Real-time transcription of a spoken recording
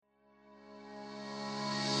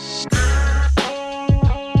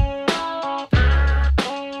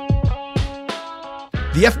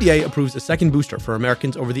The FDA approves a second booster for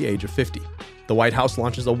Americans over the age of 50. The White House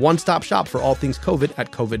launches a one-stop shop for all things COVID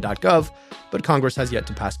at covid.gov, but Congress has yet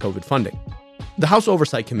to pass COVID funding. The House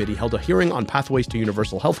Oversight Committee held a hearing on pathways to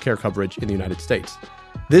universal health care coverage in the United States.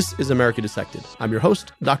 This is America Dissected. I'm your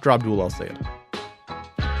host, Dr. Abdul El-Sayed.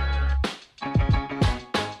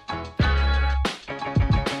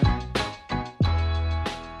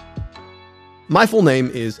 My full name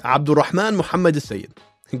is Abdurrahman Muhammad Al-Sayed.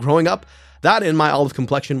 Growing up, that and my olive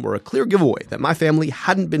complexion were a clear giveaway that my family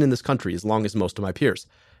hadn't been in this country as long as most of my peers.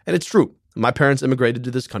 And it's true. My parents immigrated to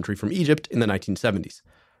this country from Egypt in the 1970s.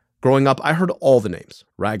 Growing up, I heard all the names: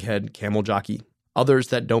 raghead, camel jockey, others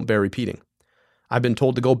that don't bear repeating. I've been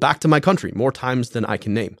told to go back to my country more times than I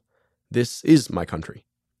can name. This is my country.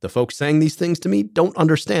 The folks saying these things to me don't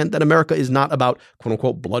understand that America is not about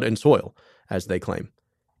quote-unquote blood and soil, as they claim.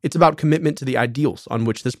 It's about commitment to the ideals on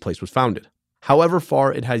which this place was founded, however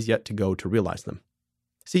far it has yet to go to realize them.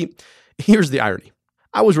 See, here's the irony.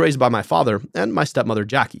 I was raised by my father and my stepmother,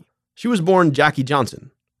 Jackie. She was born Jackie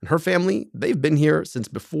Johnson, and her family, they've been here since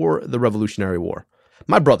before the Revolutionary War.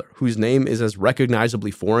 My brother, whose name is as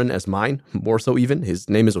recognizably foreign as mine, more so even, his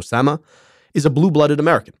name is Osama, is a blue-blooded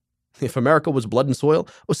American. If America was blood and soil,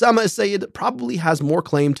 Osama Al-Sayed probably has more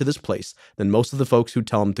claim to this place than most of the folks who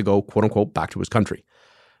tell him to go, quote-unquote, back to his country.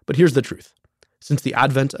 But here's the truth. Since the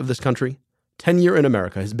advent of this country, tenure in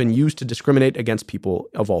America has been used to discriminate against people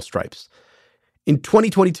of all stripes. In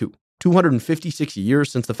 2022, 256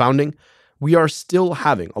 years since the founding, we are still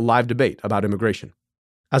having a live debate about immigration.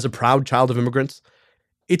 As a proud child of immigrants,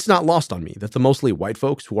 it's not lost on me that the mostly white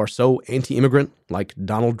folks who are so anti-immigrant, like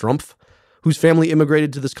Donald Trump, whose family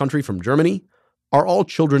immigrated to this country from Germany, are all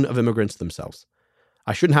children of immigrants themselves.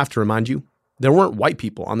 I shouldn't have to remind you, there weren't white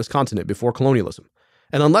people on this continent before colonialism.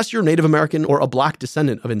 And unless you're Native American or a black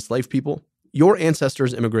descendant of enslaved people, your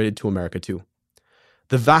ancestors immigrated to America too.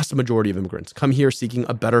 The vast majority of immigrants come here seeking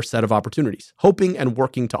a better set of opportunities, hoping and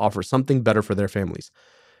working to offer something better for their families.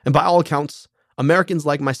 And by all accounts, Americans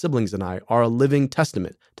like my siblings and I are a living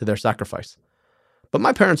testament to their sacrifice. But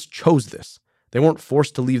my parents chose this. They weren't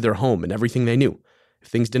forced to leave their home and everything they knew. If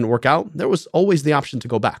things didn't work out, there was always the option to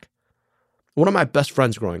go back. One of my best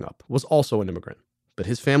friends growing up was also an immigrant, but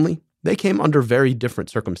his family, they came under very different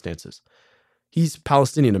circumstances. He's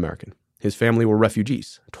Palestinian American. His family were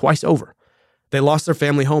refugees, twice over. They lost their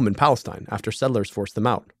family home in Palestine after settlers forced them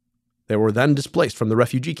out. They were then displaced from the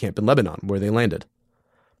refugee camp in Lebanon, where they landed.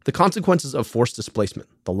 The consequences of forced displacement,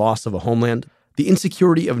 the loss of a homeland, the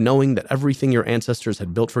insecurity of knowing that everything your ancestors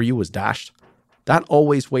had built for you was dashed, that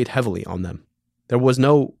always weighed heavily on them. There was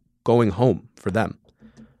no going home for them.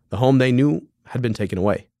 The home they knew had been taken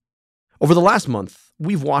away. Over the last month,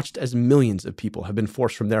 we've watched as millions of people have been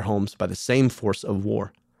forced from their homes by the same force of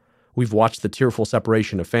war. We've watched the tearful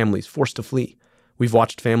separation of families forced to flee. We've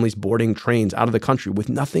watched families boarding trains out of the country with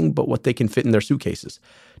nothing but what they can fit in their suitcases,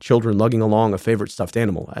 children lugging along a favorite stuffed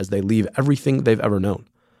animal as they leave everything they've ever known.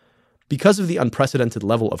 Because of the unprecedented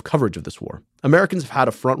level of coverage of this war, Americans have had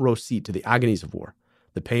a front row seat to the agonies of war,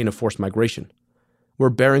 the pain of forced migration. We're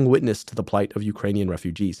bearing witness to the plight of Ukrainian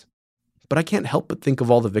refugees. But I can't help but think of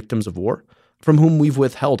all the victims of war from whom we've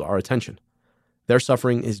withheld our attention. Their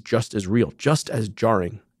suffering is just as real, just as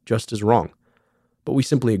jarring, just as wrong. But we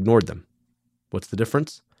simply ignored them. What's the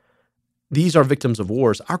difference? These are victims of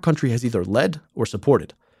wars our country has either led or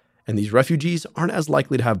supported. And these refugees aren't as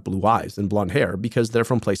likely to have blue eyes and blonde hair because they're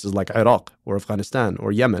from places like Iraq or Afghanistan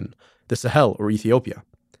or Yemen, the Sahel or Ethiopia.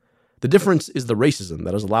 The difference is the racism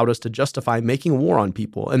that has allowed us to justify making war on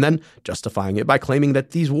people and then justifying it by claiming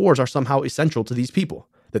that these wars are somehow essential to these people,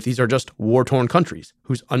 that these are just war-torn countries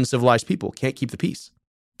whose uncivilized people can't keep the peace.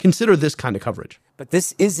 Consider this kind of coverage. But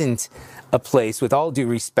this isn't a place, with all due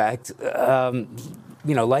respect,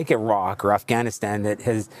 like Iraq or Afghanistan, that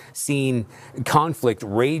has seen conflict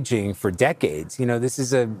raging for decades. This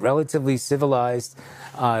is a relatively civilized,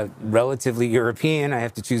 relatively European, I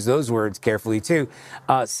have to choose those words carefully too,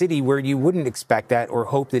 city where you wouldn't expect that or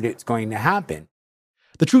hope that it's going to happen.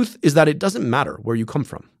 The truth is that it doesn't matter where you come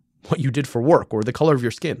from, what you did for work, or the color of your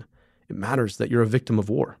skin. It matters that you're a victim of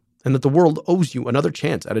war, and that the world owes you another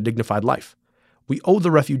chance at a dignified life. We owe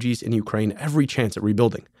the refugees in Ukraine every chance at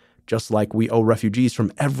rebuilding, just like we owe refugees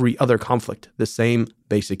from every other conflict the same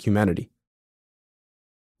basic humanity.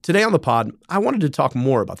 Today on the pod, I wanted to talk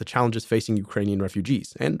more about the challenges facing Ukrainian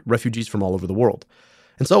refugees and refugees from all over the world.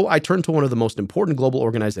 And so I turned to one of the most important global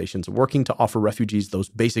organizations working to offer refugees those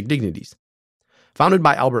basic dignities. Founded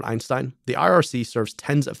by Albert Einstein, the IRC serves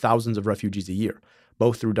tens of thousands of refugees a year,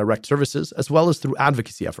 both through direct services as well as through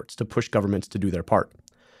advocacy efforts to push governments to do their part.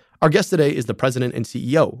 Our guest today is the president and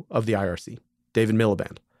CEO of the IRC, David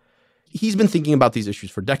Miliband. He's been thinking about these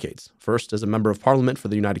issues for decades, first as a member of parliament for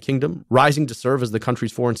the United Kingdom, rising to serve as the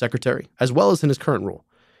country's foreign secretary, as well as in his current role.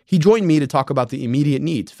 He joined me to talk about the immediate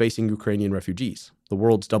needs facing Ukrainian refugees, the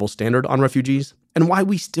world's double standard on refugees, and why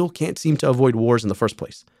we still can't seem to avoid wars in the first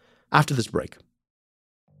place. After this break.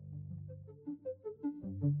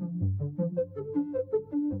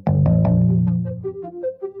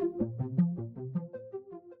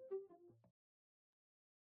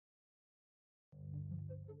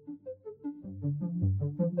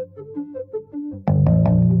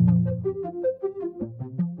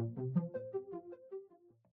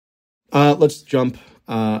 Let's jump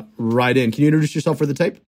right in. Can you introduce yourself for the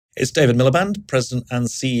tape? It's David Miliband, President and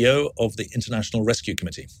CEO of the International Rescue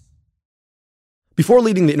Committee. Before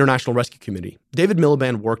leading the International Rescue Committee, David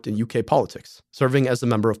Miliband worked in UK politics, serving as a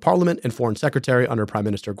member of parliament and foreign secretary under Prime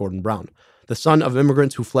Minister Gordon Brown. The son of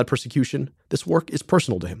immigrants who fled persecution, this work is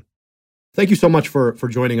personal to him. Thank you so much for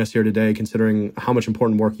joining us here today, considering how much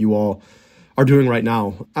important work you all are doing right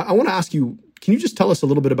now. I want to ask you, can you just tell us a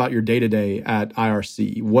little bit about your day-to-day at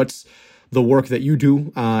IRC? What's the work that you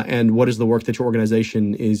do, and what is the work that your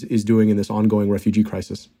organization is doing in this ongoing refugee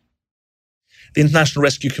crisis? The International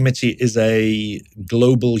Rescue Committee is a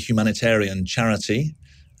global humanitarian charity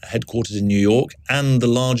headquartered in New York and the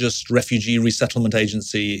largest refugee resettlement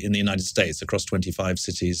agency in the United States across 25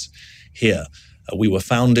 cities here. We were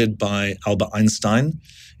founded by Albert Einstein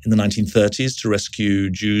in the 1930s to rescue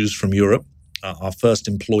Jews from Europe. Our first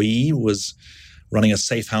employee was running a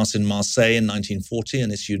safe house in Marseille in 1940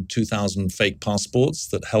 and issued 2,000 fake passports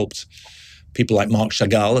that helped people like Marc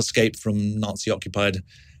Chagall escape from Nazi-occupied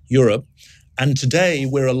Europe. And today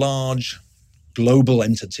we're a large global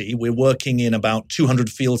entity. We're working in about 200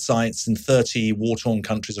 field sites in 30 war-torn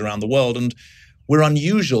countries around the world. And we're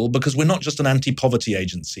unusual because we're not just an anti-poverty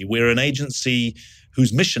agency. We're an agency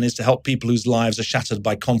whose mission is to help people whose lives are shattered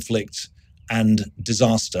by conflict and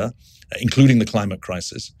disaster, including the climate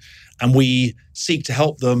crisis. And we seek to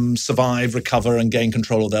help them survive, recover, and gain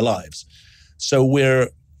control of their lives. So we're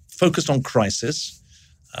focused on crisis,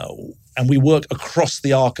 and we work across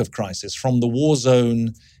the arc of crisis, from the war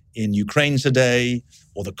zone in Ukraine today,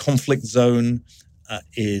 or the conflict zone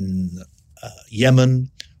in Yemen,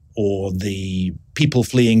 or the people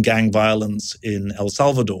fleeing gang violence in El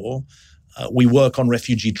Salvador. We work on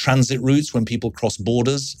refugee transit routes when people cross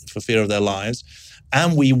borders for fear of their lives.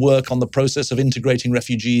 And we work on the process of integrating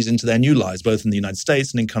refugees into their new lives, both in the United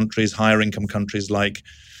States and in countries, higher income countries like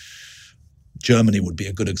Germany would be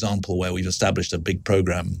a good example, where we've established a big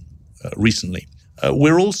program recently.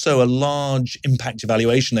 We're also a large impact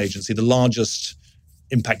evaluation agency, the largest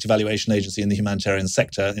impact evaluation agency in the humanitarian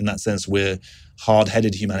sector. In that sense, we're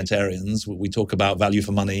hard-headed humanitarians. We talk about value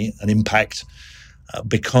for money and impact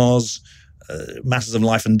because matters of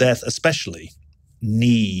life and death especially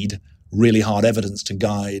need really hard evidence to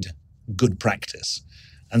guide good practice.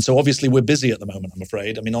 And so obviously we're busy at the moment, I'm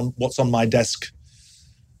afraid. I mean, what's on my desk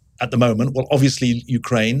at the moment? Well, obviously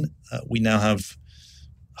Ukraine. We now have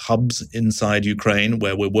hubs inside Ukraine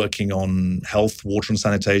where we're working on health, water and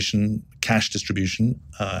sanitation, cash distribution.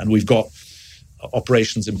 And we've got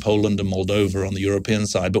operations in Poland and Moldova on the European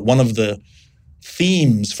side. But one of the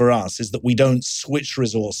themes for us is that we don't switch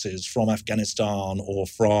resources from Afghanistan or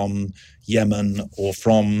from Yemen or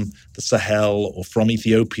from the Sahel or from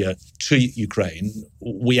Ethiopia to Ukraine.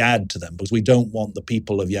 We add to them because we don't want the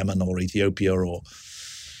people of Yemen or Ethiopia or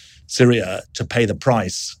Syria to pay the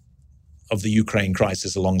price of the Ukraine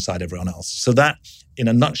crisis alongside everyone else. So that, in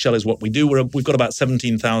a nutshell, is what we do. We've got about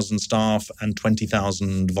 17,000 staff and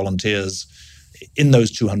 20,000 volunteers in those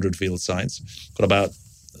 200 field sites. Got about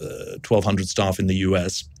 1,200 staff in the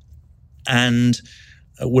US. And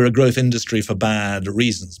we're a growth industry for bad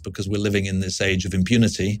reasons, because we're living in this age of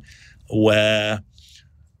impunity where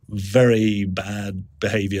very bad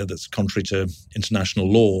behavior that's contrary to international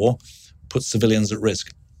law puts civilians at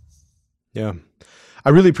risk. Yeah. I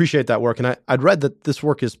really appreciate that work. And I'd read that this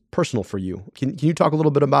work is personal for you. Can you talk a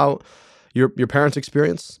little bit about your parents'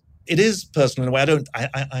 experience? It is personal in a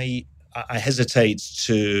way. I hesitate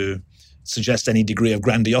to suggest any degree of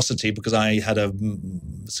grandiosity because I had a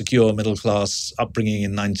secure middle-class upbringing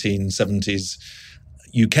in 1970s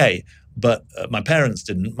UK. But my parents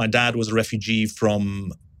didn't. My dad was a refugee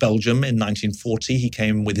from Belgium in 1940. He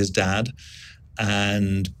came with his dad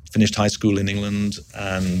and finished high school in England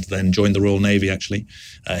and then joined the Royal Navy, actually.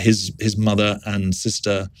 His mother and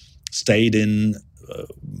sister stayed in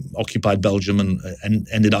occupied Belgium and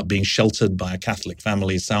ended up being sheltered by a Catholic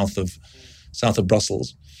family south of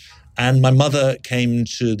Brussels. And my mother came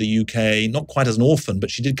to the UK, not quite as an orphan, but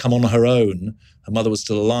she did come on her own. Her mother was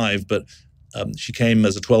still alive, but She came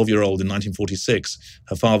as a 12-year-old in 1946.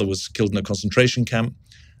 Her father was killed in a concentration camp.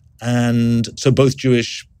 And so both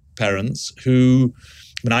Jewish parents who,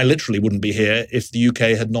 I literally wouldn't be here if the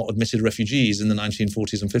UK had not admitted refugees in the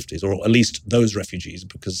 1940s and 50s, or at least those refugees,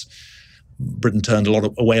 because Britain turned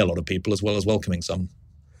away a lot of people as well as welcoming some.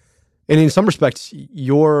 And in some respects,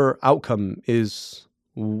 your outcome is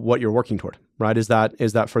what you're working toward, right? Is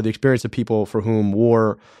that for the experience of people for whom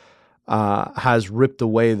war has ripped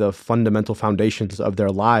away the fundamental foundations of their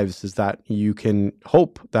lives, is that you can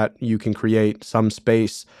hope that you can create some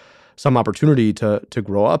space, some opportunity to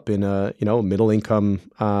grow up in a middle income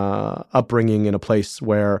upbringing in a place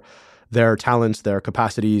where their talents, their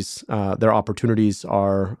capacities, their opportunities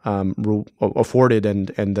are afforded,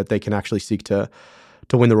 and that they can actually seek to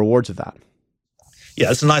win the rewards of that. Yeah,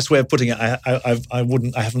 it's a nice way of putting it.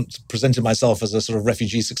 I haven't presented myself as a sort of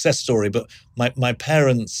refugee success story, but my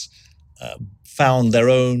parents found their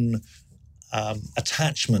own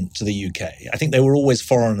attachment to the UK. I think they were always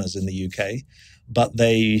foreigners in the UK, but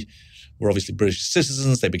they were obviously British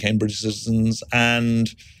citizens. They became British citizens, and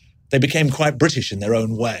they became quite British in their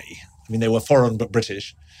own way. I mean, they were foreign but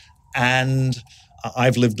British. And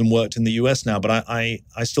I've lived and worked in the US now, but I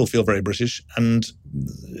still feel very British, and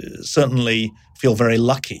certainly feel very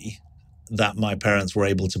lucky that my parents were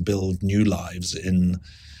able to build new lives in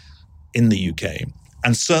the UK.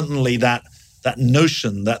 And certainly that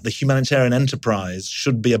notion that the humanitarian enterprise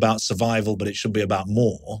should be about survival, but it should be about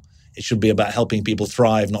more. It should be about helping people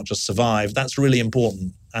thrive, not just survive. That's really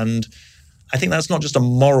important. And I think that's not just a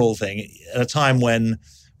moral thing. At a time when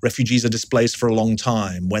refugees are displaced for a long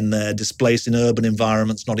time, when they're displaced in urban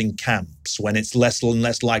environments, not in camps, when it's less and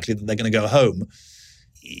less likely that they're going to go home,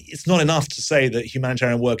 it's not enough to say that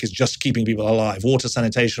humanitarian work is just keeping people alive, water,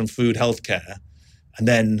 sanitation, food, healthcare, and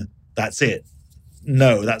then that's it.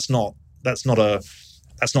 No, that's not a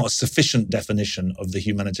sufficient definition of the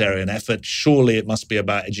humanitarian effort. Surely it must be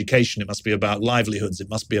about education, it must be about livelihoods, it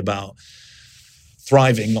must be about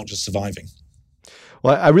thriving, not just surviving.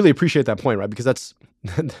 Well, I really appreciate that point, right? Because that's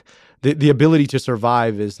the ability to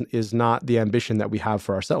survive is not the ambition that we have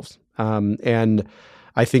for ourselves. And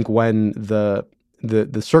I think when the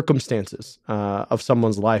circumstances of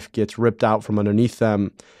someone's life gets ripped out from underneath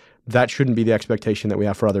them, that shouldn't be the expectation that we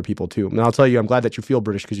have for other people too. And I'll tell you, I'm glad that you feel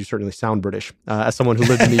British, because you certainly sound British as someone who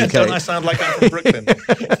lived in the UK. Don't I sound like I'm from Brooklyn?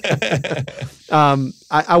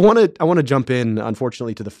 I want to jump in,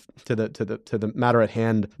 unfortunately, to the matter at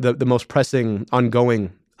hand, the most pressing,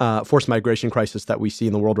 ongoing forced migration crisis that we see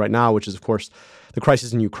in the world right now, which is, of course, the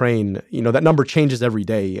crisis in Ukraine. That number changes every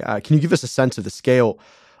day. Can you give us a sense of the scale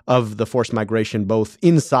of the forced migration, both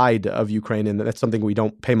inside of Ukraine, and that's something we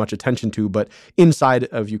don't pay much attention to, but inside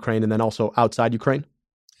of Ukraine and then also outside Ukraine?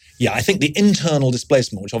 Yeah, I think the internal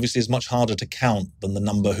displacement, which obviously is much harder to count than the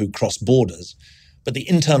number who cross borders, but the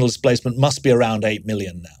internal displacement must be around 8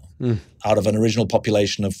 million now, out of an original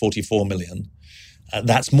population of 44 million.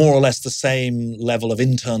 That's more or less the same level of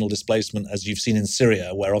internal displacement as you've seen in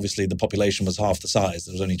Syria, where obviously the population was half the size.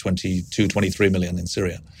 There was only 22, 23 million in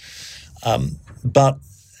Syria. But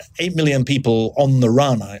 8 million people on the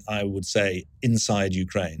run, I would say, inside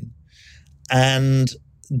Ukraine. And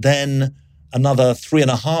then another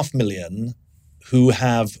 3.5 million who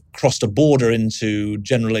have crossed a border into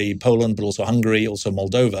generally Poland, but also Hungary, also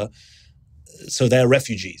Moldova. So they're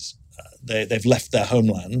refugees. They've left their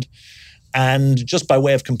homeland. And just by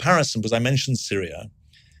way of comparison, because I mentioned Syria,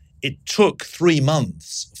 it took 3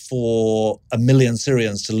 months for 1 million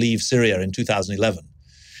Syrians to leave Syria in 2011.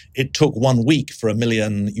 It took 1 week for 1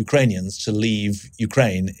 million Ukrainians to leave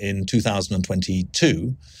Ukraine in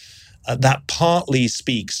 2022. That partly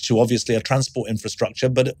speaks to, obviously, a transport infrastructure,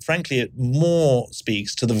 but frankly, it more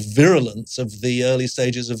speaks to the virulence of the early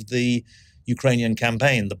stages of the Ukrainian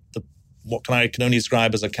campaign, what I can only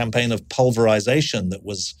describe as a campaign of pulverization that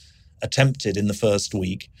was attempted in the first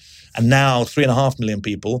week. And now 3.5 million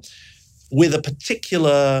people, with a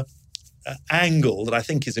particular angle that I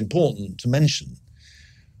think is important to mention,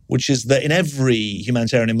 which is that in every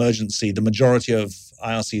humanitarian emergency, the majority of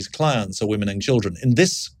IRC's clients are women and children. In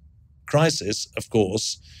this crisis, of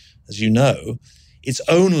course, as you know, it's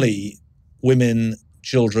only women,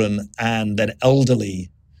 children, and then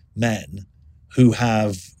elderly men who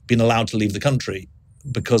have been allowed to leave the country,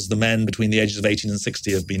 because the men between the ages of 18 and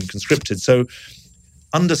 60 have been conscripted. So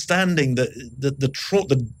understanding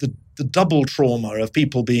the double trauma of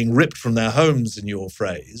people being ripped from their homes, in your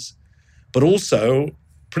phrase, but also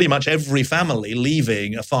pretty much every family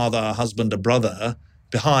leaving a father, a husband, a brother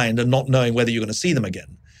behind and not knowing whether you're going to see them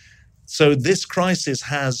again. So this crisis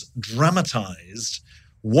has dramatized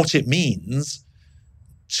what it means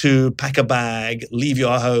to pack a bag, leave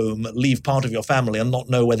your home, leave part of your family, and not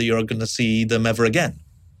know whether you're going to see them ever again.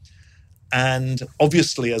 And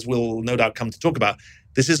obviously, as we'll no doubt come to talk about,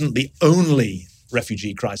 this isn't the only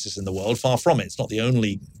refugee crisis in the world. Far from it. It's not the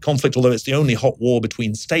only conflict, although it's the only hot war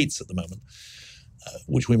between states at the moment,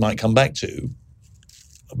 which we might come back to.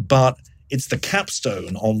 But it's the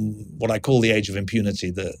capstone on what I call the age of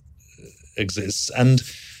impunity that exists. And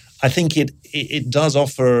I think it does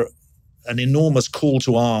offer an enormous call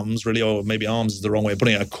to arms, really, or maybe arms is the wrong way of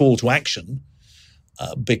putting it, a call to action,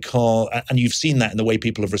 and you've seen that in the way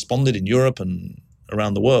people have responded in Europe and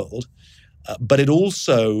around the world. But it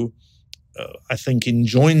also, I think,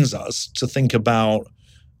 enjoins us to think about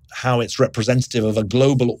how it's representative of a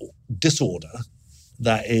global disorder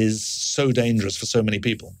that is so dangerous for so many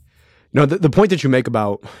people. No, the point that you make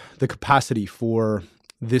about the capacity for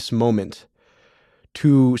this moment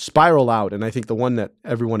to spiral out, and I think the one that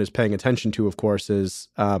everyone is paying attention to, of course, is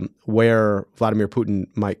where Vladimir Putin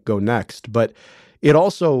might go next. But it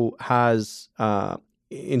also has,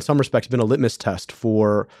 in some respects, been a litmus test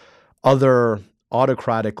for other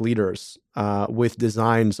autocratic leaders with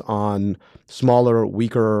designs on smaller,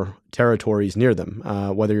 weaker territories near them,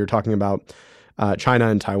 whether you're talking about China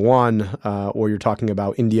and Taiwan, or you're talking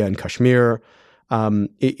about India and Kashmir.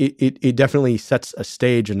 It definitely sets a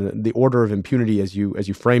stage, and the order of impunity, as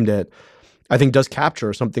you framed it, I think does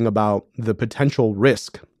capture something about the potential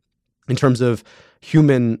risk in terms of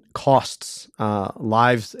human costs,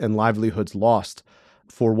 lives and livelihoods lost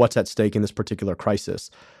for what's at stake in this particular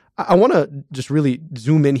crisis. I want to just really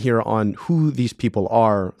zoom in here on who these people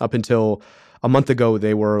are. Up until a month ago,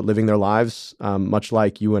 they were living their lives, much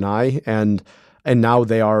like you and I, and now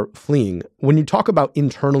they are fleeing. When you talk about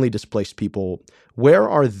internally displaced people, where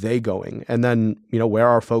are they going? And then, where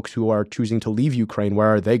are folks who are choosing to leave Ukraine?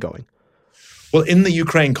 Where are they going? Well, in the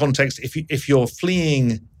Ukraine context, if you're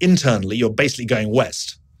fleeing internally, you're basically going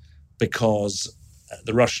west because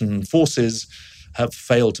the Russian forces have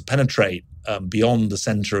failed to penetrate beyond the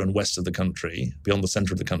center and west of the country, beyond the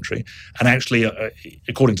center of the country. And actually,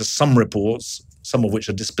 according to some reports, some of which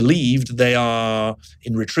are disbelieved, they are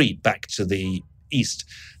in retreat back to the east.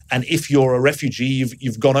 And if you're a refugee,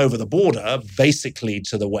 you've gone over the border, basically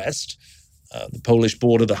to the west, the Polish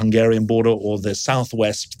border, the Hungarian border, or the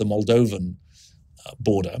southwest, the Moldovan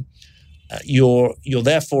border. You're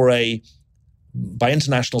therefore by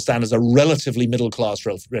international standards, a relatively middle-class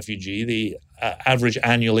refugee. The average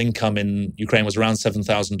annual income in Ukraine was around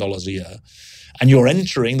 $7,000 a year. And you're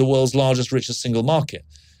entering the world's largest, richest single market,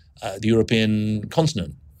 the European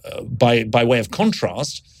continent. By way of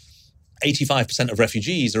contrast, 85% of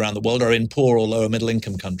refugees around the world are in poor or lower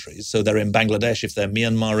middle-income countries. So they're in Bangladesh if they're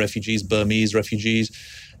Myanmar refugees, Burmese refugees.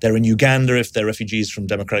 They're in Uganda if they're refugees from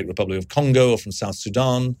Democratic Republic of Congo or from South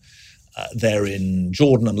Sudan. They're in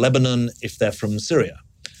Jordan and Lebanon if they're from Syria.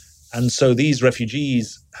 And so these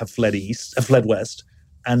refugees have fled west,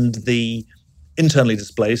 and the internally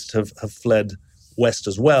displaced have fled west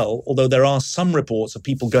as well, although there are some reports of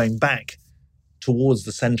people going back towards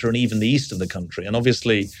the center and even the east of the country. And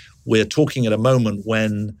obviously, we're talking at a moment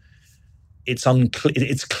when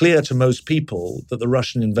it's clear to most people that the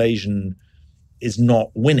Russian invasion is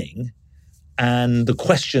not winning. And the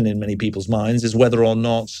question in many people's minds is whether or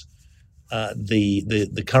not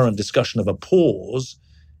the current discussion of a pause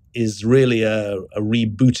is really a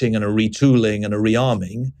rebooting and a retooling and a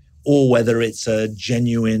rearming, or whether it's a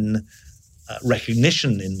genuine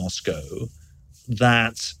recognition in Moscow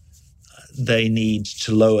that they need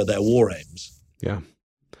to lower their war aims. Yeah.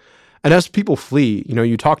 And as people flee,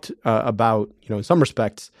 you talked about, in some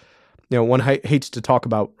respects, one hates to talk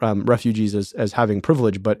about refugees as having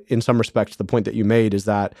privilege, but in some respects, the point that you made is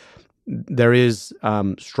that there is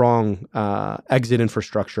strong exit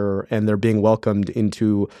infrastructure, and they're being welcomed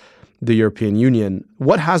into the European Union.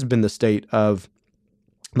 What has been the state of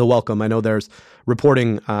the welcome? I know there's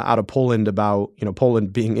reporting out of Poland about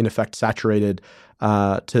Poland being in effect saturated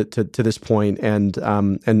to this point, and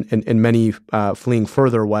many fleeing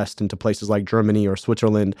further west into places like Germany or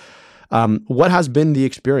Switzerland. What has been the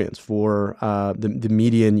experience for the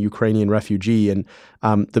median Ukrainian refugee? And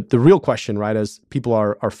the real question, right, as people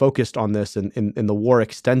are focused on this and the war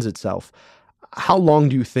extends itself, how long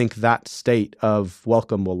do you think that state of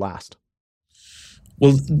welcome will last?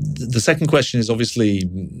 Well, the second question is obviously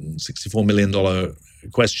 $64 million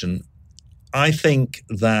question. I think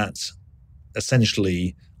that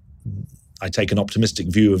essentially I take an optimistic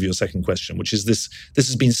view of your second question, which is this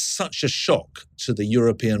has been such a shock to the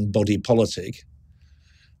European body politic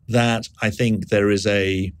that I think there is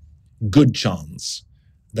a good chance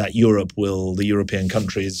that the European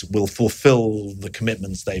countries will fulfill the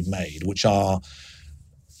commitments they've made, which are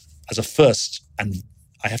as a first, and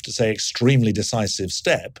I have to say extremely decisive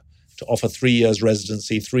step, to offer 3 years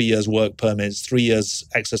residency, 3 years work permits, 3 years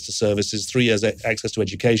access to services, 3 years access to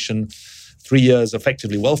education, 3 years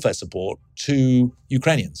effectively welfare support to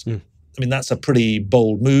Ukrainians. I mean, that's a pretty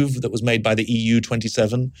bold move that was made by the EU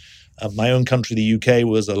 27. My own country, the UK,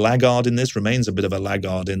 was a laggard in this, remains a bit of a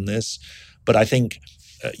laggard in this. But I think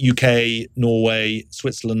UK, Norway,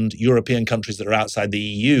 Switzerland, European countries that are outside the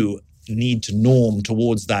EU need to norm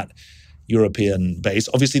towards that European base.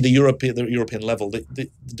 Obviously, the European level, the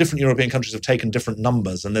different European countries have taken different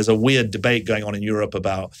numbers, and there's a weird debate going on in Europe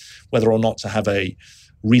about whether or not to have a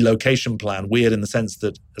relocation plan. Weird in the sense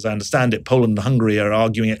that, as I understand it, Poland and Hungary are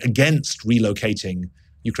arguing against relocating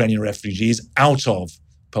Ukrainian refugees out of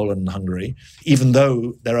Poland and Hungary, even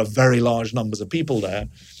though there are very large numbers of people there,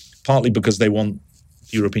 partly because they want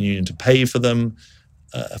the European Union to pay for them,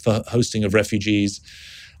 for hosting of refugees.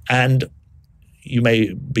 And you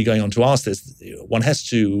may be going on to ask this, one has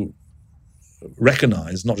to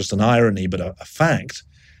recognize, not just an irony, but a fact,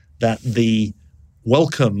 that the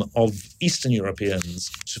welcome of Eastern Europeans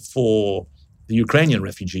for the Ukrainian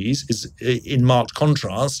refugees is in marked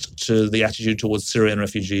contrast to the attitude towards Syrian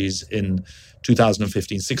refugees in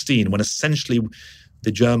 2015-16, when essentially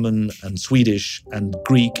the German and Swedish and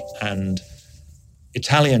Greek and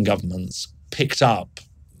Italian governments picked up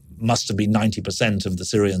must have been 90% of the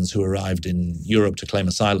Syrians who arrived in Europe to claim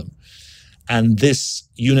asylum. And this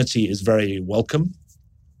unity is very welcome,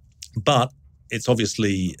 but it's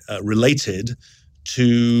obviously related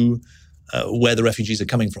to where the refugees are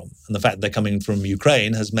coming from. And the fact that they're coming from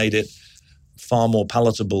Ukraine has made it far more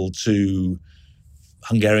palatable to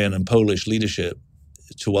Hungarian and Polish leadership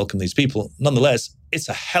to welcome these people. Nonetheless, it's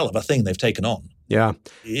a hell of a thing they've taken on. Yeah.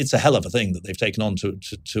 It's a hell of a thing that they've taken on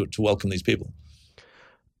to welcome these people.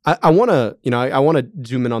 I want to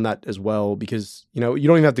zoom in on that as well, because, you don't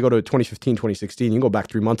even have to go to 2015, 2016. You can go back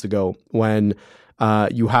 3 months ago when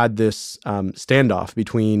you had this standoff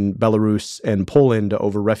between Belarus and Poland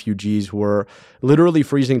over refugees who were literally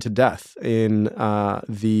freezing to death in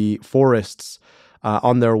the forests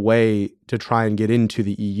on their way to try and get into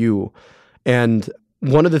the EU. And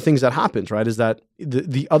one of the things that happens, right, is that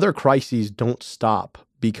the other crises don't stop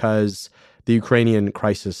because the Ukrainian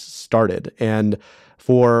crisis started. And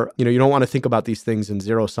you don't want to think about these things in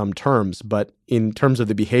zero-sum terms, but in terms of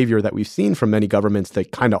the behavior that we've seen from many governments, they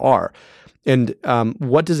kind of are. And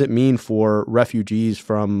what does it mean for refugees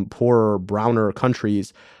from poorer, browner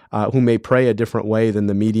countries who may pray a different way than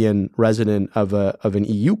the median resident of an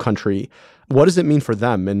EU country? What does it mean for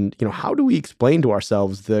them? And how do we explain to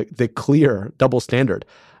ourselves the clear double standard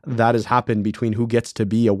that has happened between who gets to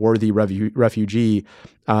be a worthy refugee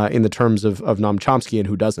in the terms of Noam Chomsky and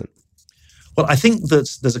who doesn't? Well, I think that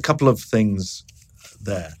there's a couple of things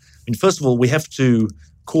there. I mean, first of all, we have to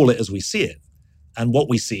call it as we see it. And what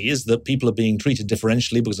we see is that people are being treated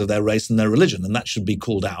differentially because of their race and their religion, and that should be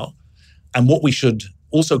called out. And what we should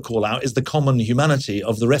also call out is the common humanity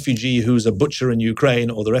of the refugee who's a butcher in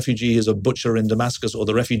Ukraine, or the refugee who's a butcher in Damascus, or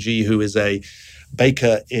the refugee who is a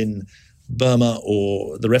baker in Burma,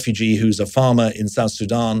 or the refugee who's a farmer in South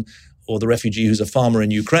Sudan, or the refugee who's a farmer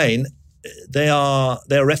in Ukraine. They are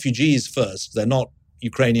refugees first. They're not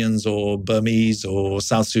Ukrainians or Burmese or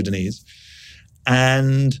South Sudanese.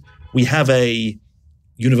 And we have a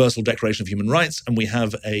Universal Declaration of Human Rights, and we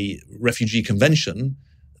have a refugee convention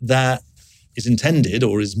that is intended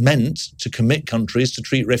or is meant to commit countries to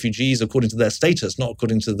treat refugees according to their status, not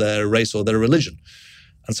according to their race or their religion.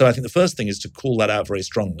 And so I think the first thing is to call that out very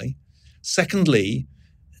strongly. Secondly,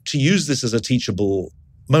 to use this as a teachable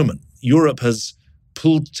moment. Europe has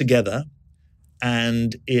pulled together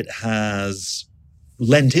and it has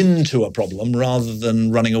lent into a problem rather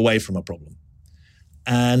than running away from a problem.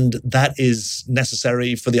 And that is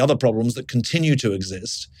necessary for the other problems that continue to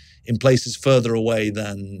exist in places further away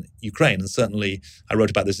than Ukraine. And certainly, I wrote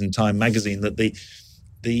about this in Time magazine, that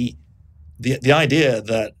the idea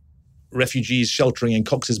that refugees sheltering in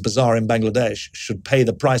Cox's Bazar in Bangladesh should pay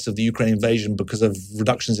the price of the Ukraine invasion because of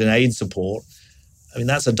reductions in aid support, I mean,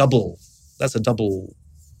 that's a double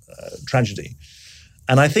tragedy.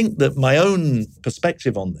 And I think that my own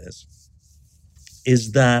perspective on this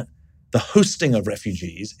is that the hosting of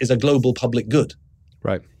refugees is a global public good.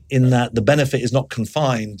 Right. In that the benefit is not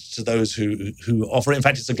confined to those who offer it. In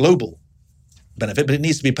fact, it's a global benefit, but it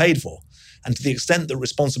needs to be paid for. And to the extent that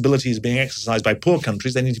responsibility is being exercised by poor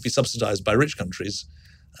countries, they need to be subsidized by rich countries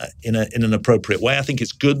in an appropriate way. I think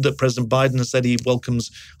it's good that President Biden has said he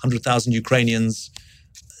welcomes 100,000 Ukrainians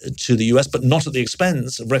to the US, but not at the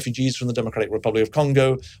expense of refugees from the Democratic Republic of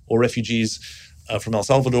Congo, or refugees from El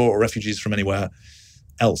Salvador, or refugees from anywhere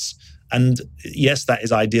else. And yes, that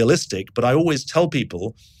is idealistic, but I always tell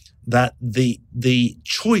people that the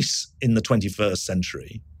choice in the 21st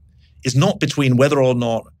century is not between whether or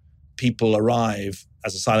not people arrive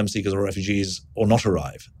as asylum seekers or refugees or not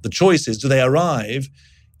arrive. The choice is, do they arrive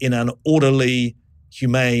in an orderly,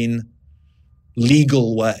 humane,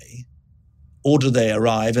 legal way, or do they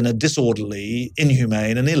arrive in a disorderly,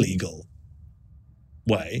 inhumane, and illegal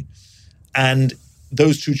way? And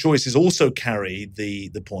those two choices also carry the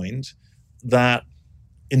point that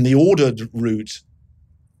in the ordered route,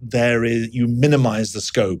 you minimize the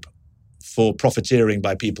scope for profiteering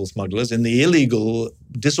by people smugglers. In the illegal,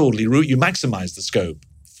 disorderly route, you maximize the scope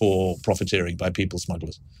for profiteering by people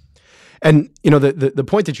smugglers. And the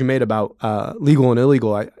point that you made about legal and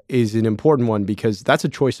illegal is an important one, because that's a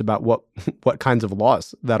choice about what kinds of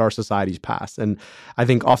laws that our societies pass. And I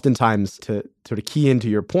think oftentimes, to sort of key into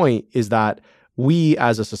your point, is that we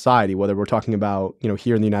as a society, whether we're talking about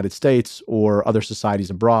here in the United States or other societies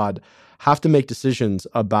abroad, have to make decisions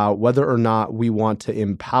about whether or not we want to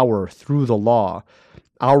empower through the law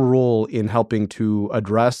our role in helping to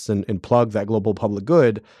address and plug that global public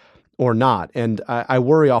good or not. And I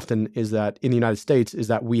worry often is that in the United States is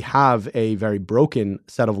that we have a very broken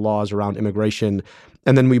set of laws around immigration,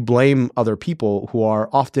 and then we blame other people who are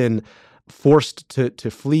often forced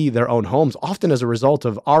to flee their own homes, often as a result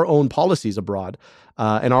of our own policies abroad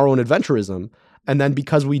and our own adventurism. And then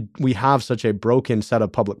because we have such a broken set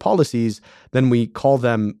of public policies, then we call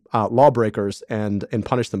them lawbreakers and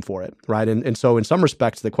punish them for it, right? And so in some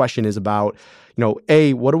respects, the question is about,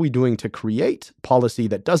 A, what are we doing to create policy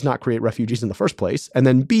that does not create refugees in the first place? And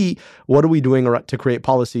then B, what are we doing to create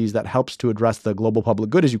policies that helps to address the global public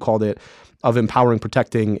good, as you called it, of empowering,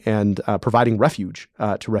 protecting, and providing refuge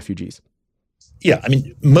to refugees? Yeah, I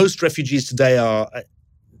mean, most refugees today are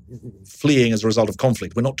fleeing as a result of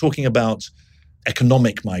conflict. We're not talking about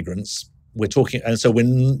economic migrants. We're talking, and so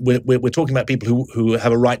when we're talking about people who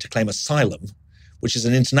have a right to claim asylum, which is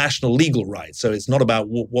an international legal right. So it's not about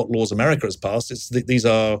what laws America has passed. These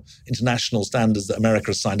are international standards that America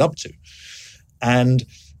has signed up to. And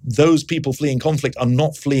those people fleeing conflict are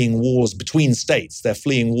not fleeing wars between states. They're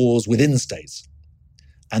fleeing wars within states.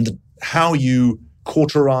 And how you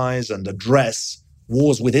cauterize and address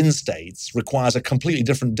wars within states requires a completely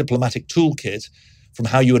different diplomatic toolkit from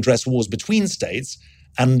how you address wars between states,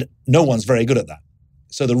 and no one's very good at that.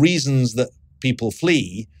 So the reasons that people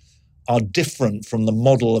flee are different from the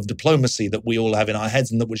model of diplomacy that we all have in our heads,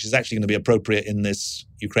 and which is actually going to be appropriate in this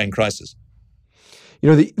Ukraine crisis.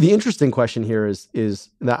 The interesting question here is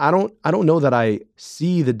that I don't know that I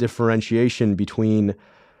see the differentiation between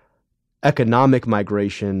economic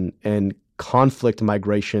migration and conflict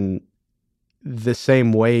migration the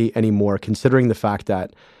same way anymore, considering the fact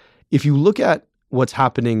that if you look at what's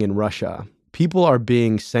happening in Russia, people are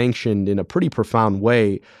being sanctioned in a pretty profound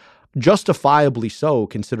way, justifiably so,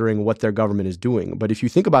 considering what their government is doing. But if you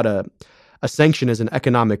think about a sanction as an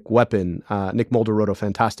economic weapon, Nick Mulder wrote a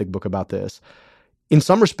fantastic book about this. In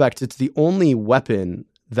some respects, it's the only weapon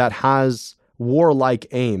that has warlike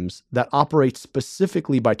aims that operates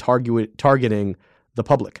specifically by targeting the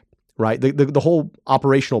public, right? The whole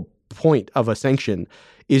operational point of a sanction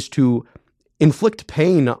is to inflict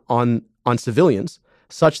pain on civilians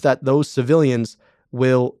such that those civilians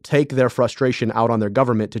will take their frustration out on their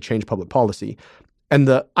government to change public policy. And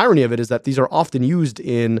the irony of it is that these are often used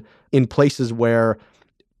in places where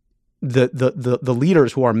the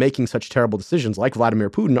leaders who are making such terrible decisions, like Vladimir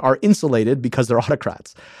Putin, are insulated because they're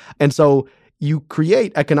autocrats. And so you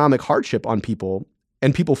create economic hardship on people,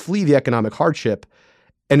 and people flee the economic hardship.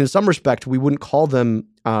 And in some respect, we wouldn't call them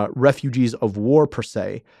refugees of war per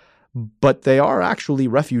se, but they are actually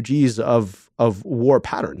refugees of war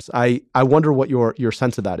patterns. I wonder what your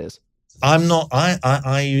sense of that is. I'm not.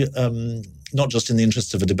 I not just in the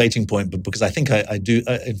interest of a debating point, but because I think I do.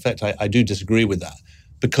 In fact, I do disagree with that,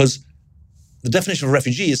 because the definition of a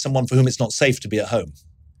refugee is someone for whom it's not safe to be at home.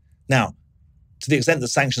 Now, to the extent that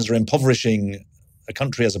sanctions are impoverishing a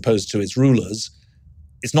country as opposed to its rulers,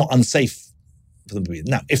 it's not unsafe for them to be.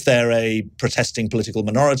 Now, if they're a protesting political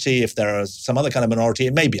minority, if they're some other kind of minority,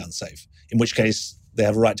 it may be unsafe, in which case they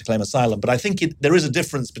have a right to claim asylum. But I think there is a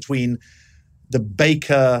difference between the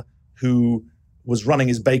baker who was running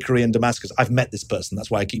his bakery in Damascus. I've met this person,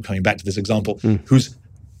 that's why I keep coming back to this example, whose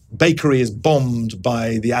bakery is bombed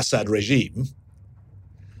by the Assad regime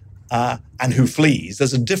and who flees.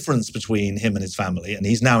 There's a difference between him and his family, and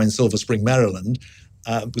he's now in Silver Spring, Maryland,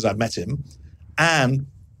 because I've met him, and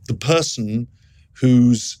the person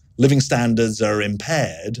whose living standards are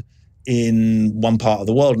impaired in one part of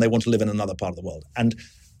the world and they want to live in another part of the world. And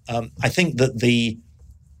I think that the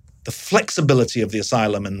The flexibility of the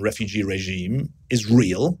asylum and refugee regime is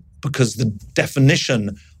real because the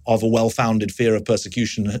definition of a well-founded fear of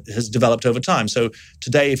persecution has developed over time. So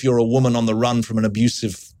today, if you're a woman on the run from an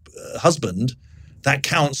abusive husband, that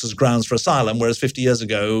counts as grounds for asylum, whereas 50 years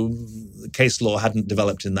ago, case law hadn't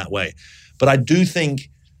developed in that way. But I do think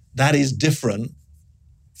that is different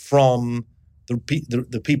from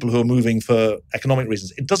the people who are moving for economic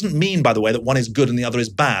reasons. It doesn't mean, by the way, that one is good and the other is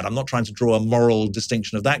bad. I'm not trying to draw a moral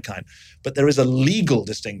distinction of that kind. But there is a legal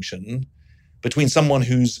distinction between someone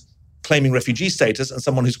who's claiming refugee status and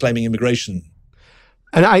someone who's claiming immigration.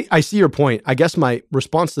 And I see your point. I guess my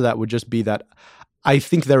response to that would just be that I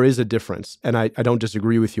think there is a difference, and I don't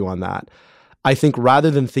disagree with you on that. I think rather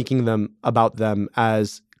than thinking about them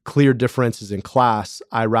as clear differences in class,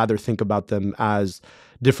 I rather think about them as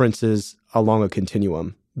differences along a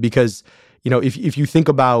continuum. Because, if you think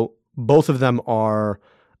about both of them are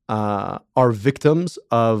victims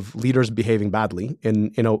of leaders behaving badly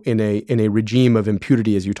in a regime of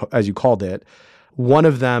impunity, as you called it. One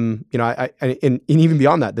of them, and even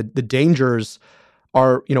beyond that, the dangers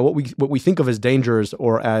are, what we think of as dangers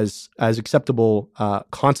or as acceptable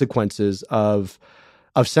consequences of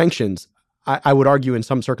sanctions. I would argue in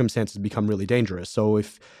some circumstances become really dangerous. So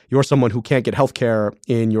if you're someone who can't get healthcare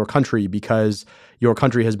in your country because your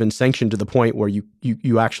country has been sanctioned to the point where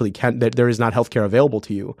you actually can't, that there is not healthcare available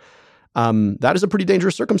to you, that is a pretty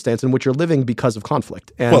dangerous circumstance in which you're living because of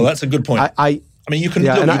conflict. And well, that's a good point. I mean, you can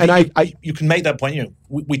you can make that point.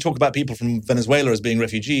 We talk about people from Venezuela as being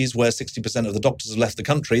refugees, where 60% of the doctors have left the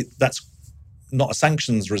country. That's not a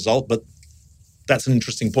sanctions result, but that's an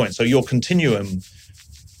interesting point. So your continuum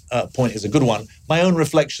point is a good one. My own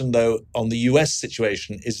reflection, though, on the US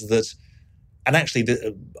situation is that, and actually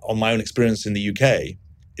on my own experience in the UK,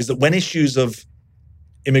 is that when issues of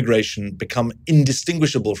immigration become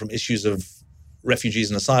indistinguishable from issues of refugees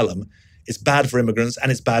and asylum, it's bad for immigrants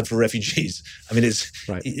and it's bad for refugees. I mean, it's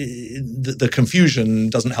right. The confusion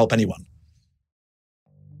doesn't help anyone.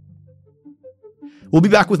 We'll be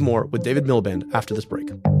back with more with David Miliband after this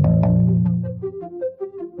break.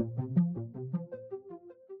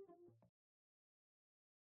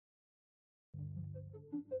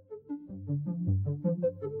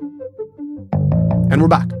 And we're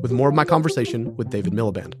back with more of my conversation with David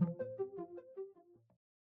Miliband.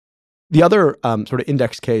 The other sort of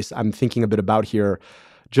index case I'm thinking a bit about here,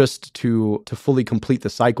 just to fully complete the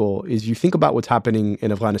cycle, is you think about what's happening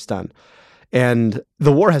in Afghanistan, and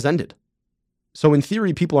the war has ended. So in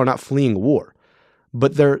theory, people are not fleeing war,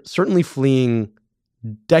 but they're certainly fleeing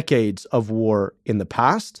decades of war in the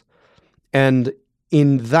past. And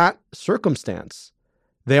in that circumstance,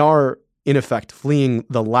 they are in effect fleeing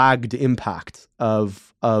the lagged impact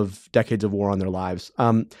of decades of war on their lives.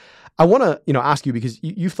 I want to ask you, because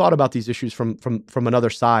you've thought about these issues from another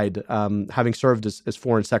side, having served as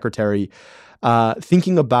foreign secretary,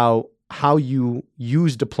 thinking about how you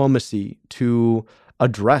use diplomacy to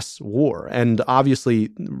address war. And obviously,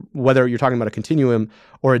 whether you're talking about a continuum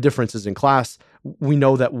or a differences in class, we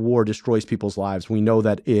know that war destroys people's lives. We know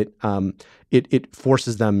that it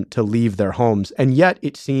forces them to leave their homes. And yet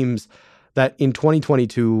it seems that in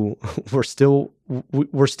 2022, we're still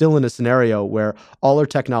in a scenario where all our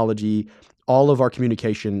technology, all of our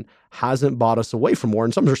communication hasn't bought us away from war.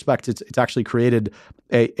 In some respects, it's actually created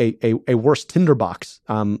a worse tinderbox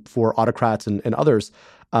for autocrats and others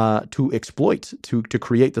to exploit, to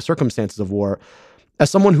create the circumstances of war. As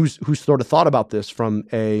someone who's sort of thought about this from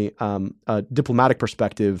a diplomatic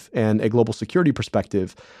perspective and a global security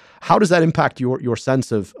perspective, how does that impact your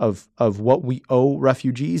sense of what we owe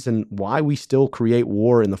refugees and why we still create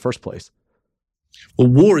war in the first place? Well,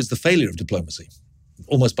 war is the failure of diplomacy,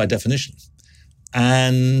 almost by definition.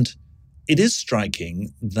 And it is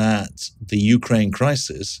striking that the Ukraine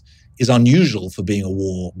crisis is unusual for being a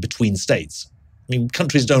war between states. I mean,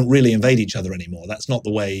 countries don't really invade each other anymore. That's not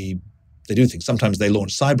the way they do things. Sometimes they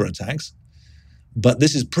launch cyber attacks, but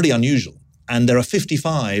this is pretty unusual. And there are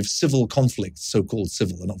 55 civil conflicts, so-called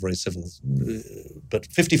civil, they're not very civil, but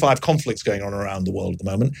 55 conflicts going on around the world at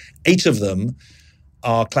the moment. 8 of them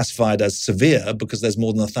are classified as severe because there's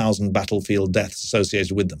more than 1,000 battlefield deaths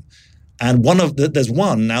associated with them. And there's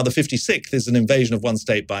one, now the 56th, is an invasion of one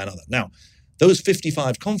state by another. Now, those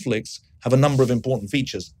 55 conflicts have a number of important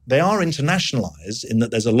features. They are internationalized in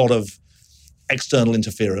that there's a lot of external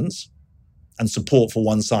interference and support for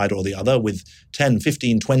one side or the other, with 10,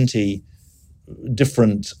 15, 20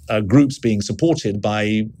 different groups being supported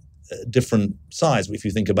by different sides. If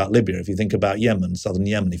you think about Libya, if you think about Yemen, southern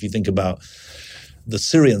Yemen, if you think about the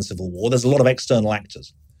Syrian civil war, there's a lot of external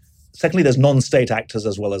actors. Secondly, there's non-state actors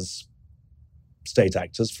as well as state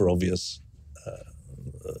actors for obvious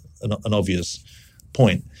an obvious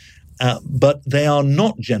point. But they are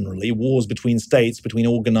not generally wars between states, between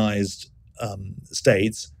organized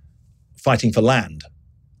states fighting for land.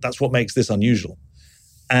 That's what makes this unusual.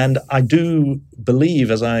 And I do believe,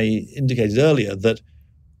 as I indicated earlier, that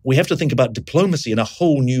we have to think about diplomacy in a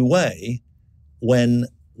whole new way when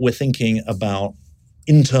we're thinking about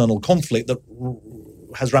internal conflict that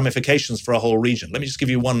has ramifications for a whole region. Let me just give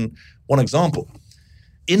you one example.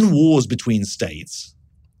 In wars between states,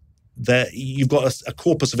 you've got a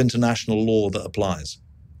corpus of international law that applies,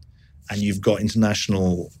 and you've got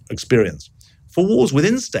international experience. For wars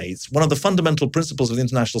within states, one of the fundamental principles of the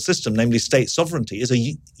international system, namely state sovereignty, is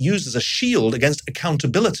used as a shield against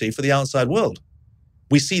accountability for the outside world.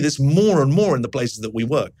 We see this more and more in the places that we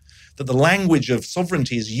work, that the language of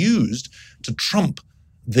sovereignty is used to trump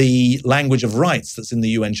the language of rights that's in the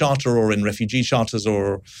UN Charter or in refugee charters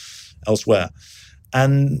or elsewhere.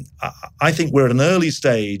 And I think we're at an early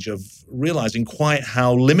stage of realizing quite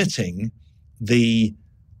how limiting the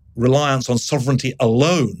reliance on sovereignty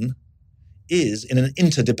alone is in an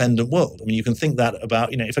interdependent world. I mean, you can think that about,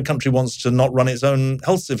 if a country wants to not run its own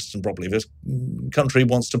health system properly, if a country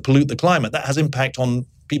wants to pollute the climate, that has impact on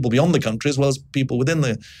people beyond the country as well as people within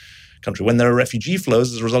the country. When there are refugee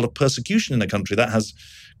flows as a result of persecution in a country, that has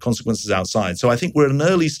consequences outside. So I think we're at an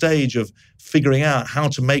early stage of figuring out how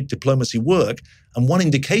to make diplomacy work. And one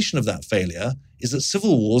indication of that failure is that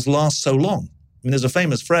civil wars last so long. I mean, there's a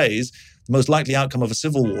famous phrase, the most likely outcome of a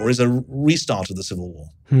civil war is a restart of the civil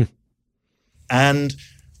war. And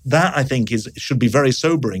that, I think, should be very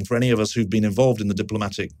sobering for any of us who've been involved in the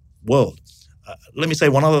diplomatic world. Let me say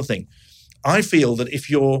one other thing. I feel that if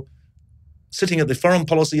you're sitting at the foreign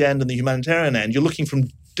policy end and the humanitarian end, you're looking from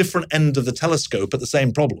different ends of the telescope at the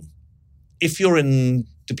same problem. If you're in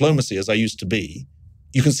diplomacy, as I used to be,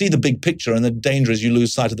 you can see the big picture, and the danger is you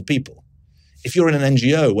lose sight of the people. If you're in an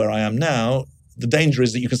NGO, where I am now, the danger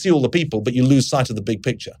is that you can see all the people, but you lose sight of the big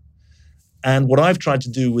picture. And what I've tried to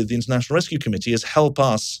do with the International Rescue Committee is help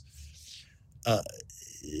us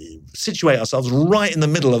situate ourselves right in the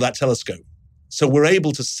middle of that telescope. So we're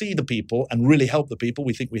able to see the people and really help the people.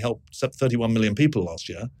 We think we helped 31 million people last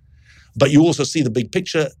year. But you also see the big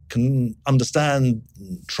picture, can understand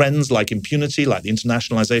trends like impunity, like the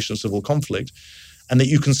internationalization of civil conflict, and that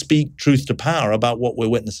you can speak truth to power about what we're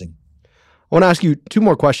witnessing. I want to ask you two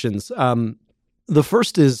more questions. The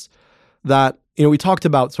first is that, we talked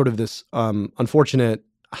about sort of this unfortunate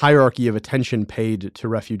hierarchy of attention paid to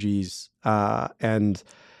refugees. And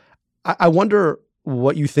I wonder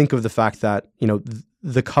what you think of the fact that,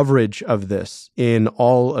 the coverage of this in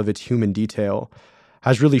all of its human detail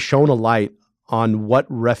has really shown a light on what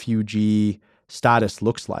refugee status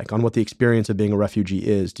looks like, on what the experience of being a refugee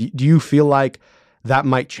is. Do you feel like that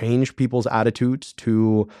might change people's attitudes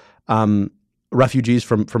to refugees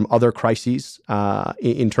from other crises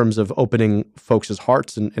in terms of opening folks'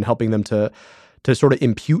 hearts and helping them to sort of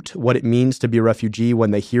impute what it means to be a refugee when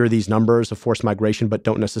they hear these numbers of forced migration but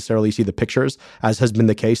don't necessarily see the pictures, as has been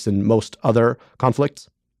the case in most other conflicts?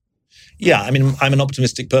 Yeah, I mean, I'm an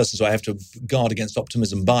optimistic person, so I have to guard against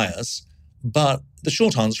optimism bias. But the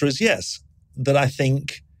short answer is yes, that I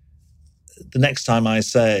think the next time I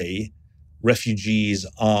say refugees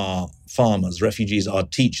are farmers, refugees are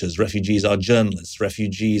teachers, refugees are journalists,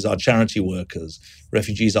 refugees are charity workers,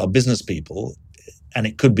 refugees are business people, and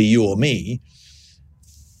it could be you or me,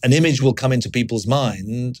 an image will come into people's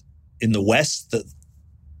mind in the West that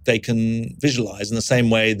they can visualize in the same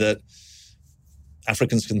way that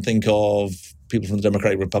Africans can think of people from the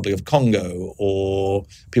Democratic Republic of Congo, or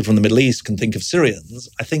people from the Middle East can think of Syrians.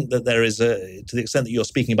 I think that there is to the extent that you're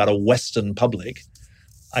speaking about a Western public,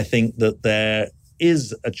 I think that there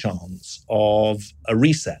is a chance of a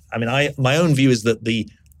reset. I mean, my own view is that the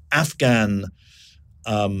Afghan,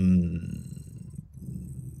 the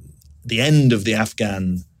end of the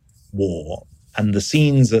Afghan war and the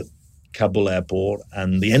scenes at Kabul airport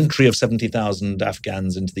and the entry of 70,000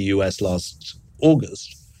 Afghans into the US last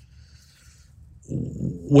August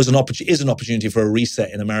is an opportunity for a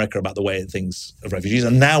reset in America about the way it thinks of refugees.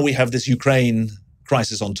 And now we have this Ukraine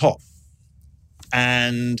crisis on top.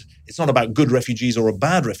 And it's not about good refugees or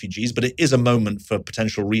bad refugees, but it is a moment for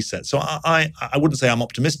potential reset. So I wouldn't say I'm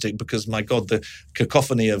optimistic because, my God, the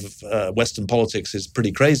cacophony of Western politics is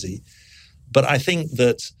pretty crazy. But I think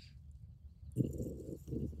that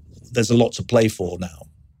there's a lot to play for now.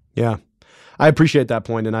 Yeah, I appreciate that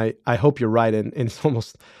point, and I hope you're right. And it's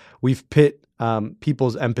almost, we've pit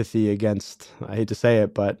people's empathy against, I hate to say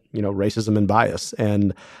it, but racism and bias.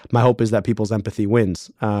 And my hope is that people's empathy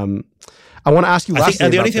wins. I want to ask you lastly.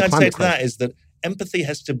 The only thing I'd say to that is that empathy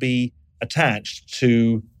has to be attached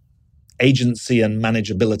to agency and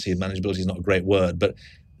manageability. Manageability is not a great word, but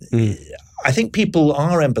I think people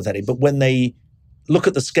are empathetic, but when they look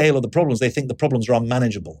at the scale of the problems, they think the problems are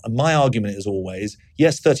unmanageable. And my argument is always,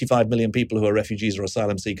 yes, 35 million people who are refugees or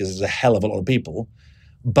asylum seekers is a hell of a lot of people,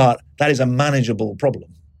 but that is a manageable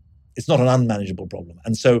problem. It's not an unmanageable problem.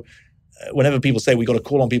 And so whenever people say we've got to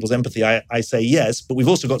call on people's empathy, I say yes, but we've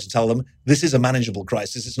also got to tell them this is a manageable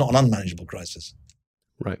crisis. It's not an unmanageable crisis.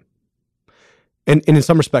 Right. And in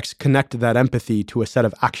some respects, connect that empathy to a set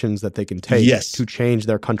of actions that they can take to change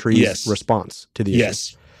their country's response to the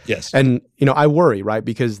issue. Yes. And, I worry, right?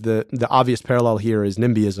 Because the obvious parallel here is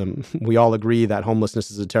NIMBYism. We all agree that homelessness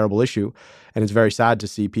is a terrible issue. And it's very sad to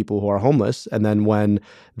see people who are homeless. And then when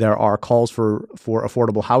there are calls for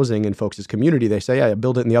affordable housing in folks' community, they say, yeah,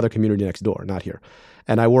 build it in the other community next door, not here.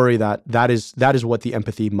 And I worry that is what the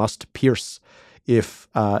empathy must pierce if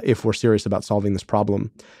we're serious about solving this problem.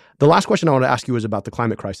 The last question I want to ask you is about the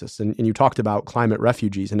climate crisis, and you talked about climate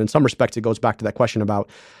refugees, and in some respects, it goes back to that question about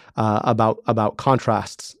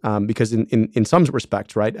contrasts, because in some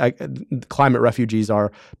respects, right, climate refugees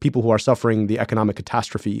are people who are suffering the economic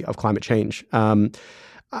catastrophe of climate change.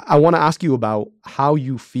 I want to ask you about how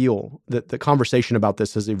you feel that the conversation about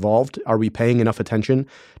this has evolved. Are we paying enough attention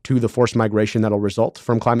to the forced migration that'll result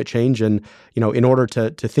from climate change? And in order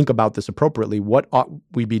to think about this appropriately, what ought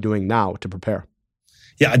we be doing now to prepare?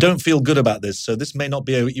 Yeah, I don't feel good about this. So this may not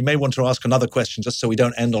be you may want to ask another question just so we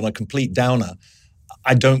don't end on a complete downer.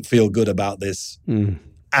 I don't feel good about this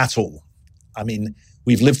at all. I mean,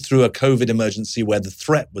 we've lived through a COVID emergency where the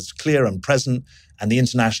threat was clear and present and the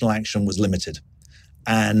international action was limited.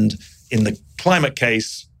 And in the climate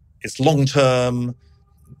case, it's long-term.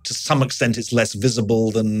 To some extent, it's less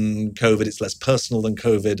visible than COVID. It's less personal than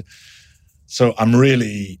COVID. So I'm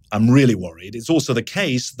really worried. It's also the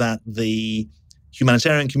case that the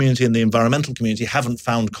humanitarian community and the environmental community haven't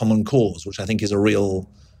found common cause, which I think is a real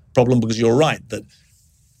problem, because you're right that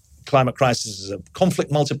climate crisis is a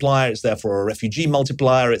conflict multiplier. It's therefore a refugee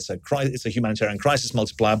multiplier. It's a humanitarian crisis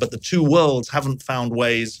multiplier. But the two worlds haven't found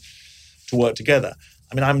ways to work together.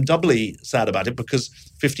 I mean, I'm doubly sad about it because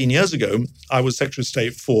 15 years ago, I was Secretary of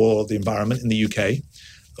State for the Environment in the UK.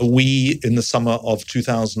 We, in the summer of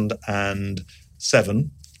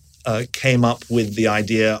 2007, came up with the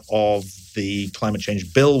idea of the Climate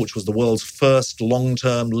Change Bill, which was the world's first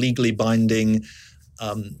long-term, legally binding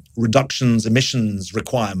emissions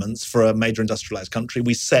requirements for a major industrialized country.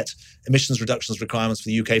 We set emissions reductions requirements for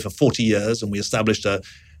the UK for 40 years, and we established a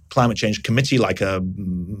climate change committee, like a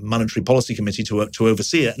monetary policy committee, to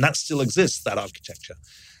oversee it. And that still exists, that architecture.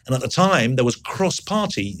 And at the time, there was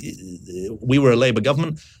cross-party. We were a Labour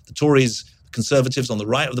government. The Tories, Conservatives on the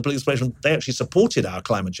right of the political spectrum, they actually supported our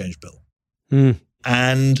climate change bill.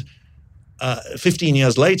 And 15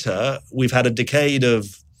 years later, we've had a decade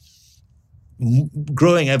of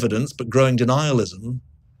growing evidence, but growing denialism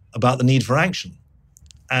about the need for action.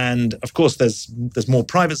 And of course, there's more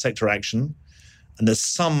private sector action, and there's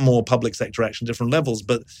some more public sector action, different levels.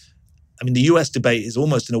 But I mean, the US debate is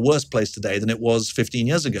almost in a worse place today than it was 15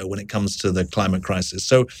 years ago when it comes to the climate crisis.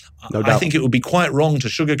 So I think it would be quite wrong to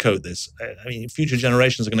sugarcoat this. I mean, future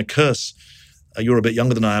generations are going to curse, you're a bit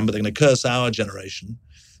younger than I am, but they're going to curse our generation,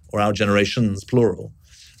 or our generations, plural.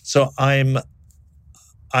 So I'm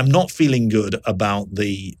not feeling good about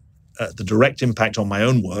the direct impact on my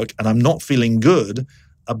own work, and I'm not feeling good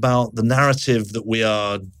about the narrative that we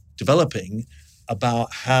are developing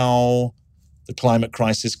about how the climate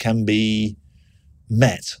crisis can be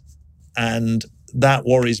met. And that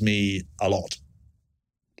worries me a lot.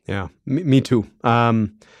 Yeah, me too. So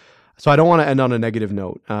I don't want to end on a negative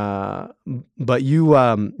note, but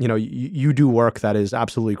you do work that is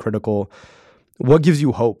absolutely critical. What gives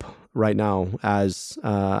you hope right now as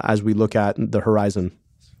we look at the horizon?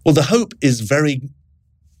 Well, the hope is very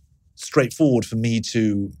straightforward for me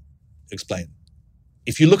to explain.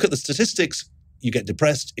 If you look at the statistics, you get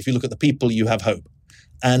depressed. If you look at the people, you have hope.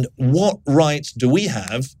 And what right do we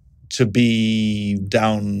have to be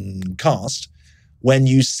downcast when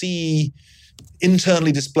you see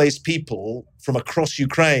internally displaced people from across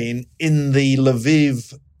Ukraine in the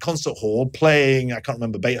Lviv concert hall playing, I can't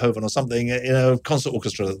remember, Beethoven or something, in a concert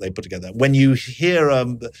orchestra that they put together? When you hear a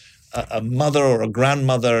mother or a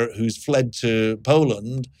grandmother who's fled to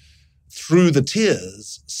Poland through the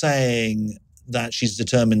tears saying that she's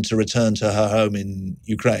determined to return to her home in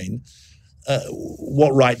Ukraine,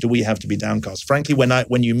 what right do we have to be downcast? Frankly,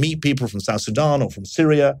 when you meet people from South Sudan or from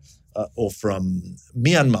Syria or from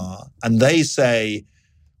Myanmar, and they say,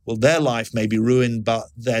 well, their life may be ruined, but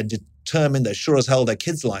they're determined, they're sure as hell their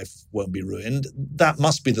kid's life won't be ruined, that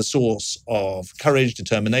must be the source of courage,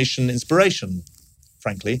 determination, inspiration,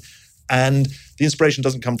 frankly. And the inspiration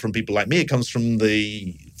doesn't come from people like me. It comes from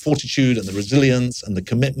the fortitude and the resilience and the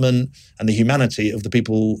commitment and the humanity of the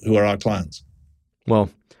people who are our clients.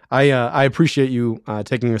 Well, I appreciate you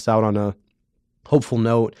taking us out on a hopeful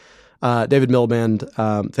note. David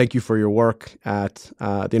Miliband, thank you for your work at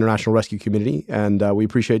the International Rescue Committee, and we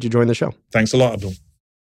appreciate you joining the show. Thanks a lot, Abdul.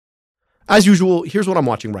 As usual, here's what I'm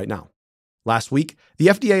watching right now. Last week, the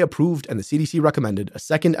FDA approved and the CDC recommended a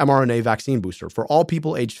second mRNA vaccine booster for all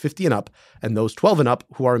people aged 50 and up and those 12 and up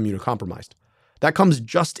who are immunocompromised. That comes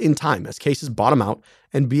just in time as cases bottom out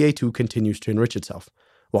and BA2 continues to enrich itself.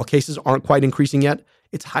 While cases aren't quite increasing yet,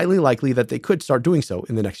 it's highly likely that they could start doing so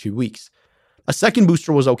in the next few weeks. A second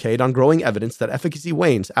booster was okayed on growing evidence that efficacy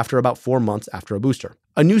wanes after about 4 months after a booster.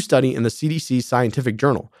 A new study in the CDC Scientific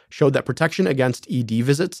Journal showed that protection against ED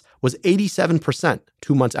visits was 87%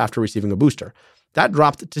 2 months after receiving a booster. That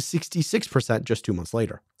dropped to 66% just 2 months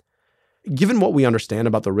later. Given what we understand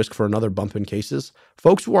about the risk for another bump in cases,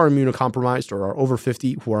 folks who are immunocompromised or are over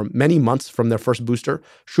 50 who are many months from their first booster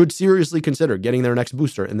should seriously consider getting their next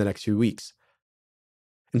booster in the next few weeks.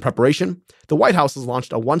 In preparation, the White House has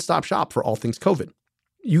launched a one-stop shop for all things COVID.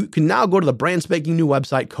 You can now go to the brand spanking new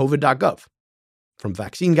website, covid.gov. From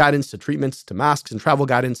vaccine guidance to treatments to masks and travel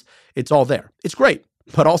guidance, it's all there. It's great.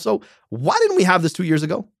 But also, why didn't we have this 2 years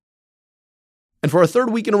ago? And for a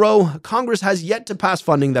third week in a row, Congress has yet to pass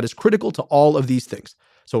funding that is critical to all of these things.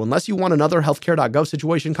 So unless you want another healthcare.gov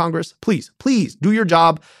situation, Congress, please do your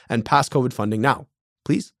job and pass COVID funding now.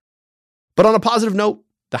 Please. But on a positive note,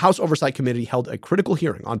 the House Oversight Committee held a critical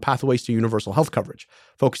hearing on pathways to universal health coverage,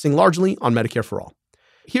 focusing largely on Medicare for All.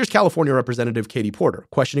 Here's California Representative Katie Porter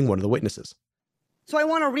questioning one of the witnesses. So I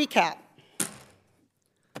want to recap.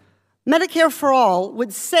 Medicare for All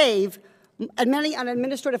would save money on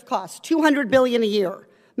administrative costs, $200 billion a year.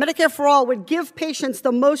 Medicare for All would give patients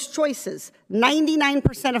the most choices,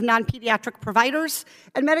 99% of non-pediatric providers,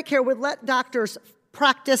 and Medicare would let doctors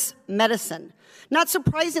practice medicine. Not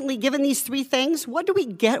surprisingly, given these three things, what do we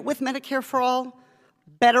get with Medicare for All?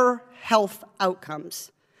 Better health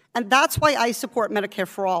outcomes. And that's why I support Medicare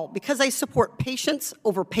for All, because I support patients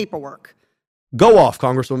over paperwork. Go off,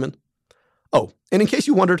 Congresswoman. Oh, and in case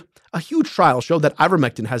you wondered, a huge trial showed that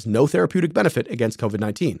ivermectin has no therapeutic benefit against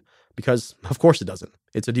COVID-19, because of course it doesn't.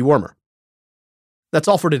 It's a dewormer. That's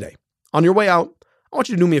all for today. On your way out, I want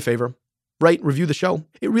you to do me a favor. Rate, review the show.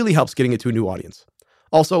 It really helps getting it to a new audience.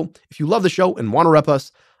 Also, if you love the show and want to rep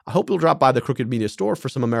us, I hope you'll drop by the Crooked Media store for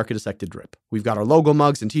some America Dissected drip. We've got our logo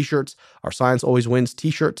mugs and t-shirts, our Science Always Wins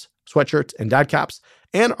t-shirts, sweatshirts, and dad caps,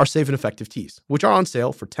 and our safe and effective tees, which are on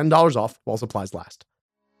sale for $10 off while supplies last.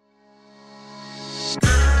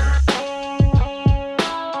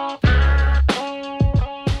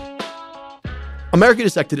 America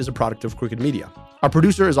Dissected is a product of Crooked Media. Our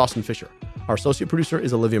producer is Austin Fisher. Our associate producer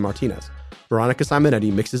is Olivia Martinez. Veronica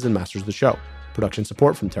Simonetti mixes and masters the show. Production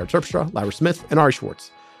support from Tara Terpstra, Lyra Smith, and Ari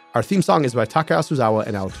Schwartz. Our theme song is by Taka Asuzawa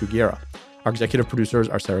and Alex Huguera. Our executive producers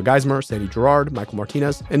are Sarah Geismer, Sandy Gerard, Michael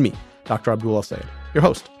Martinez, and me, Dr. Abdul El-Sayed, your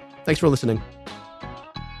host. Thanks for listening.